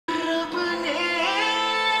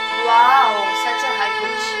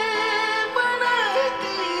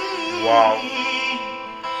Wow.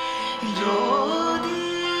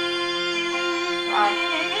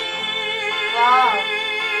 Wow.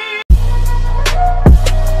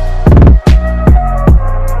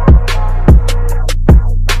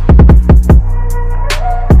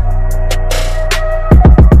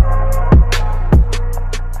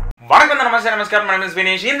 Namaskar, my name is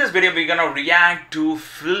Vinesh. In this video, we're gonna react to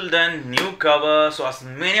Fildan new cover. So, as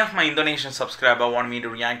many of my Indonesian subscribers want me to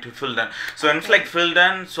react to Fildan. So, it's like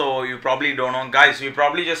Fildan. So, you probably don't know, guys. You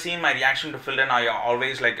probably just seen my reaction to Fildan. I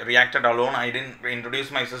always like reacted alone. I didn't introduce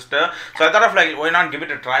my sister. So, I thought of like, why not give it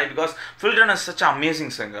a try? Because Fildan is such an amazing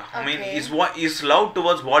singer. I mean, his love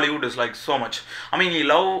towards Bollywood is like so much. I mean, he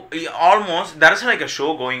almost. There is like a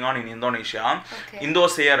show going on in Indonesia,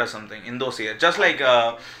 Indosiar or something. Indosiar, just like.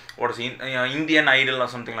 What is it? Indian Idol or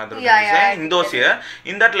something like that. Yeah. In those here,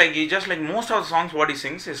 in that like he just like most of the songs what he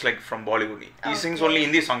sings is like from Bollywood. He sings only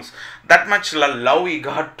Hindi songs. That much love he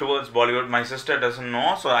got towards Bollywood. My sister doesn't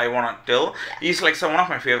know, so I wanna tell. He's like one of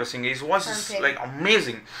my favorite singers. His voice is like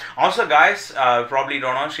amazing. Also, guys, probably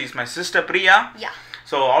don't know. She's my sister Priya. Yeah.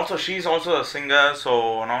 So also she's also a singer,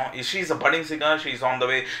 so she's a budding singer. She's on the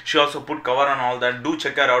way. She also put cover and all that. Do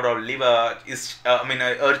check her out. I'll leave her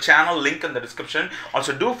channel link in the description.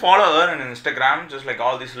 Also do follow her on Instagram. Just like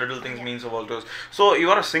all these little things means about those. So you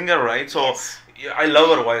are a singer, right? So yes. I love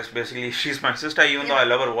her voice. Basically, she's my sister. Even though I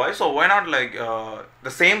love her voice, so why not like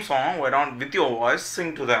the same song? Why not with your voice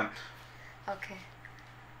sing to them? Okay.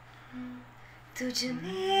 तुझ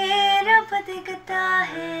में रब दिखता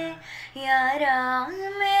है यारा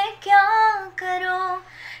मैं क्या करूं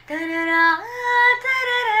तररा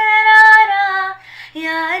तररा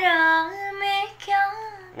यारा मैं क्या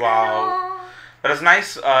करूं. That is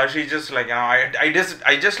nice. She just like I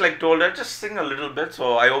just like told her just sing a little bit.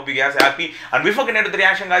 So I hope you guys are happy. And before getting into the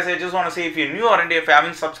reaction, guys, I just want to say if you're new or if you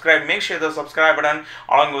haven't subscribed, make sure the subscribe button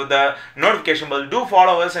along with the notification bell. Do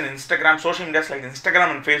follow us on Instagram, social media like Instagram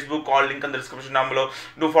and Facebook. All link in the description down below.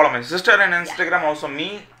 Do follow my sister on Instagram, also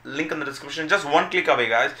me. Link in the description. Just one click away,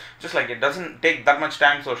 guys. Just like it doesn't take that much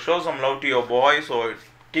time. So show some love to your boy. So it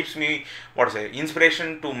keeps me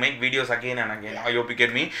inspiration to make videos again and again. I hope you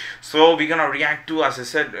get me. So we're gonna react to, as I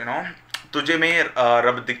said, Tujh mein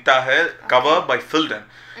Rab Dikhta hai cover by Fildan.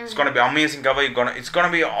 It's gonna be amazing cover. It's gonna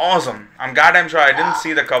be awesome. I'm sure I didn't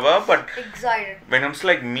see the cover, but excited. When it's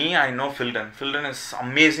like me, I know Fildan. Fildan is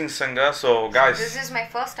amazing singer. So guys, this is my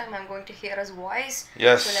first time I'm going to hear his voice.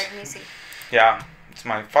 Yes. So let me see. Yeah, it's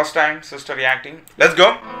my first time sister reacting. Let's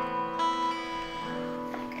go.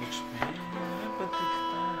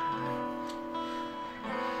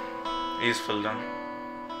 Is Fildan.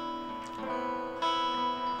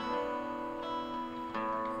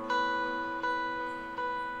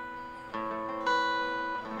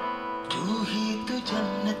 तू ही तो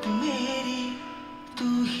जन्नत मेरी, तू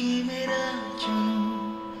ही मेरा जुनून,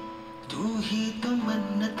 तू ही तो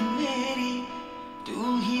मन्नत मेरी, तू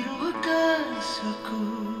ही रूह का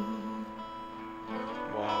सुकून.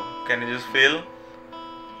 Wow, can you just feel?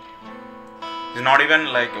 He's not even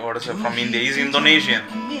like from India. He's Indonesian.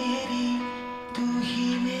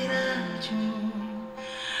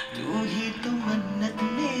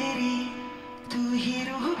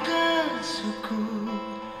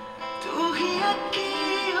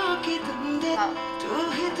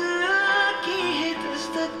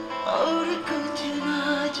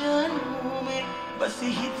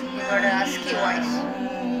 Gotta ask you voice.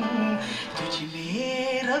 तुझ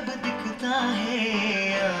में रब दिखता है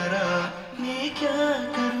यारा मैं क्या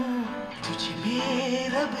करूं. तुझ में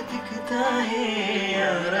रब दिखता है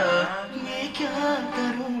यारा मैं क्या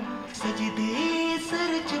करूं. सजदे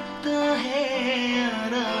सर झुकता है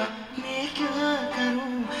यारा मैं क्या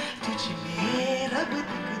करूं. तुझ में रब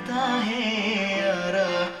दिखता है यारा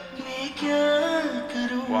मैं क्या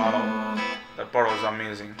करूं. Wow, that part was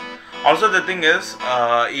amazing. Also, the thing is,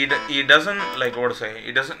 he doesn't like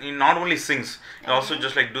he not only sings, he also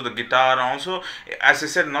just like do the guitar. And also, as I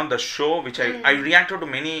said, not the show which I reacted to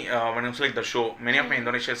many when it was like the show. Many of my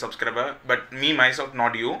Indonesian subscribers, but me myself,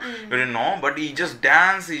 not you, you didn't know. But he just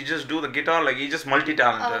dance, he just do the guitar, like he just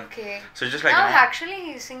multi-talented. Okay. So just like actually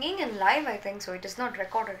he's singing in live. I think so. It is not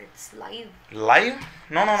recorded. It's live. Live?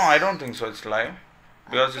 No. I don't think so. It's live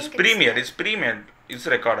because it's premiered. It's premiered. It's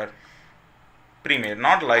recorded. Premiere,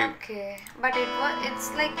 not live. Okay, but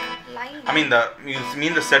it's like live. I mean you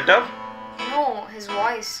mean the setup? No, his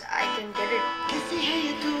voice. I can get it.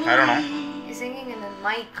 I don't know. He's singing in a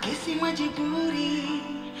mic.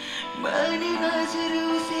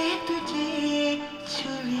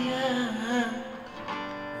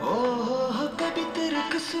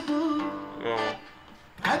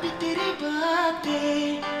 अभी तेरी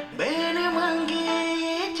बातें मैंने मांगे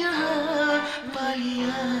ये जहां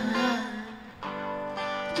लिया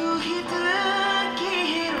तू ही दिल की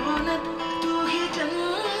है रौनक तू ही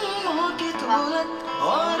जन्मों की दौलत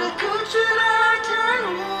और कुछ ना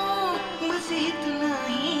जानूं बस इतना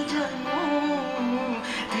ही जानूं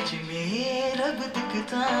तुझ में रब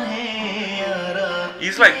दिखता है यारा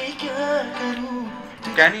He's like, मैं क्या करूं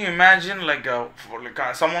can you imagine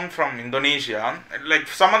someone from Indonesia, like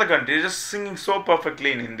some other country, just singing so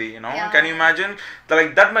perfectly in Hindi, you know? Yeah. Can you imagine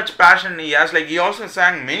that much passion he has? Like he also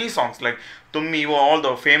sang many songs, like Tummi Wo, all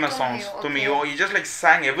the famous songs. okay. Tummi Wo, he just like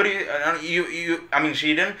sang every. I mean,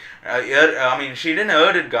 she didn't. She didn't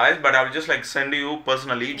heard it, guys. But I will just like send you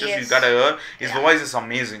personally. Just you Yes. gotta hear. His Yeah. voice is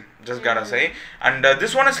amazing. Just gotta say. And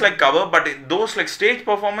this one is like cover, but those like stage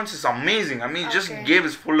performance is amazing. I mean, he just Okay. gave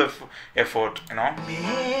his full effort, you know.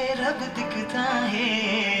 मैं रब दिखता है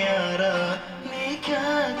यारा मैं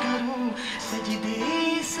क्या करूं सजदे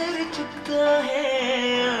sir झुकता है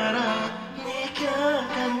यारा मैं क्या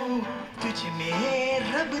करूं तुझ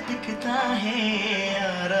में रब दिखता है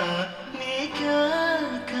यारा मैं क्या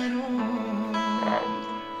करूं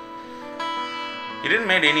He didn't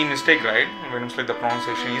make any mistake, right? When it's like the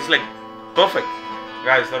pronunciation, he's like perfect.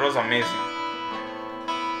 Guys, that was amazing.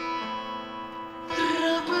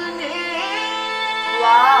 रब ने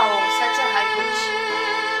Wow, such a high pitch.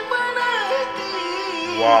 बनाती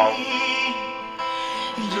Wow.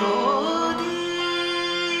 जो दी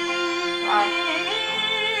Wow.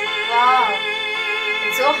 Wow.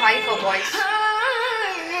 It's so high for boys.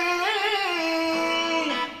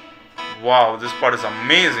 Wow, this part is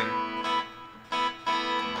amazing.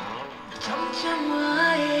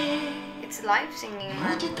 It's live singing,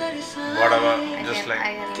 man. Whatever, I just can like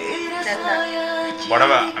tell that.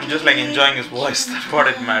 whatever. I'm just like enjoying his voice. That's what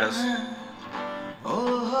it matters.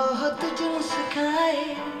 तुझे मुस्काए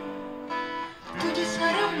तुझे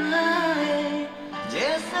शर्माए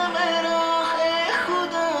जैसा मेरा है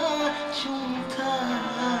खुदा चूमता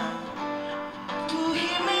तू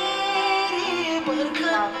ही मेरी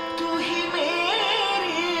बरकत तू ही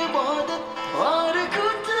मेरी इबादत और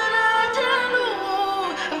कुछ ना जानूं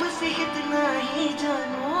बस इतना ही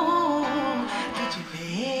जानूं तुझ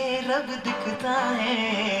में रब दिखता है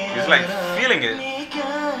He's like feeling it. मैं क्या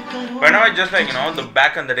करूं Whenever I just like, you know, the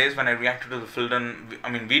back in the days when I reacted to the Fildan,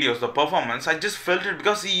 videos, the performance, I just felt it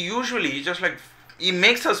because he usually just like, he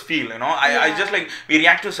makes us feel, you know. I Yeah. just like, we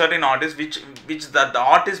react to certain artists which that the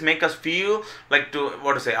artists make us feel like to,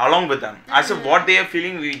 what to say, along with them. As if what they are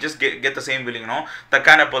feeling, we just get the same feeling, you know. That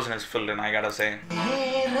kind of person is Fildan, I gotta say.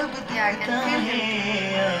 Yeah, I can feel him.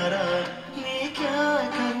 यारा मैं क्या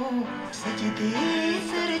करूं सजदे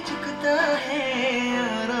sir झुकता है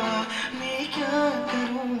यारा मैं क्या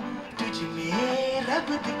करूं तुझ में रब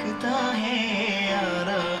दिखता है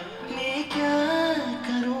यारा मैं क्या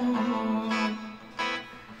करूं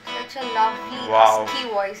Such a lovely, Wow. husky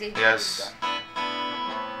voice. he Yes. has.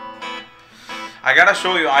 I gotta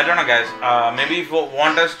show you, I don't know guys, maybe if you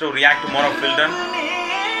want us to react to more of Fildan.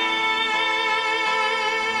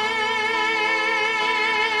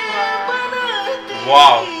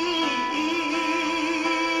 Wow.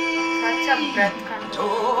 Such a breath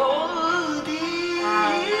control.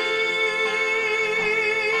 Wow.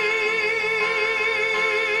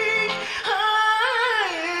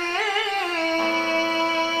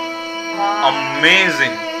 Wow.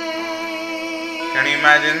 Amazing. Can you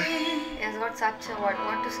imagine? He has got such a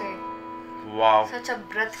what to say? Wow. Such a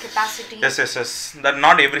breath capacity. Yes. That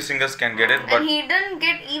not every singers can get it, but And he didn't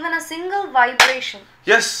get even a single vibration.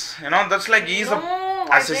 yes, you know, that's like he's No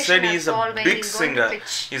as I said, vibration he's at all a when big he's going to singer.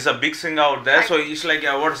 pitch. He's a big singer out there. Right. So he's like,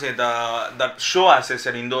 what to say, that show, as I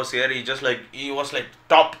said, in those years, he was like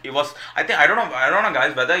top. He was, I don't know,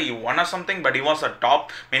 guys, whether he won or something, but he was a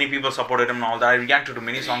top. Many people supported him and all that. I reacted to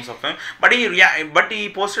many songs of him, but he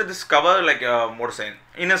posted this cover like what to say,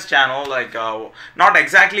 in his channel, like not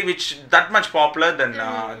exactly that much popular than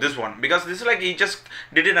this one, because this is like he just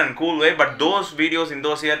did it in a cool way. But those videos in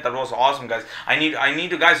those years, that was awesome, guys. I need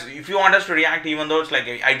to, guys, if you want us to react, even though it's like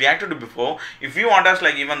I reacted to before, if you want us,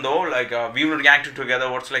 like, even though like we will react to together,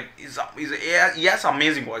 what's like he has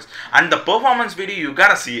amazing voice, and the performance video, you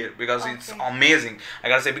gotta see it because it's amazing. I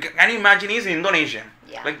gotta say, because can you imagine, he's Indonesian.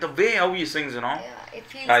 Yeah. Like the way how he sings, you know. Yeah, it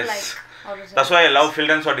feels Guys, like. How to say That's it? why I love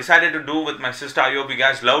Fildan. So I decided to do with my sister. I hope you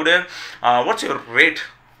guys loved it. What's your rate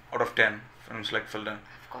out of 10 films like Fildan?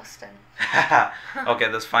 Of course, then. Okay,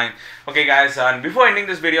 that's fine. Okay, guys, and before ending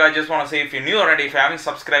this video, I just want to say, if you're new already, if you haven't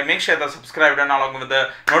subscribed, make sure that subscribe and along with the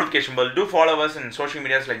notification bell. Do follow us in social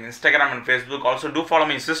medias like Instagram and Facebook. Also, do follow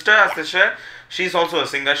my sister, Asisha. She's also a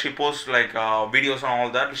singer. She posts like videos and all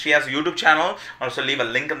that. She has a YouTube channel. Also, leave a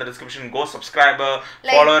link in the description. Go subscribe her,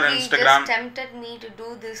 Like, follow her on he Instagram. just tempted me to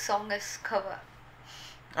do this song as cover.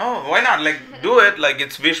 Oh, why not? Like, do it. Like,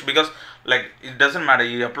 it's wish because, like, it doesn't matter.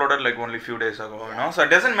 He uploaded like only few days ago, you know. So it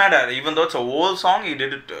doesn't matter. Even though it's a old song, he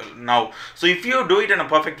did it now. So if you do it in a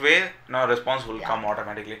perfect way, no response will come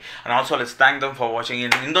automatically. And also, let's thank them for watching.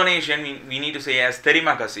 In Indonesian, we need to say as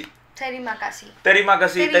terima kasih. Terima kasih. Terima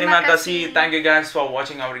kasih. Terima Terima kasih. kasih. Thank you guys for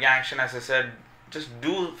watching our reaction. As I said, just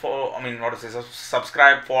do for, I mean, what to say,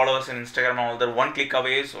 subscribe, follow us on Instagram and all that, one click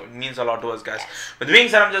away, so it means a lot to us, guys. With being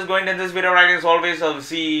said, I'm just going to end this video right as always. I'll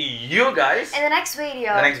see you guys In the next video.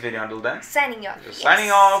 in the next video. Until then, Signing off.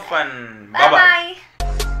 signing off and Bye bye bye. bye.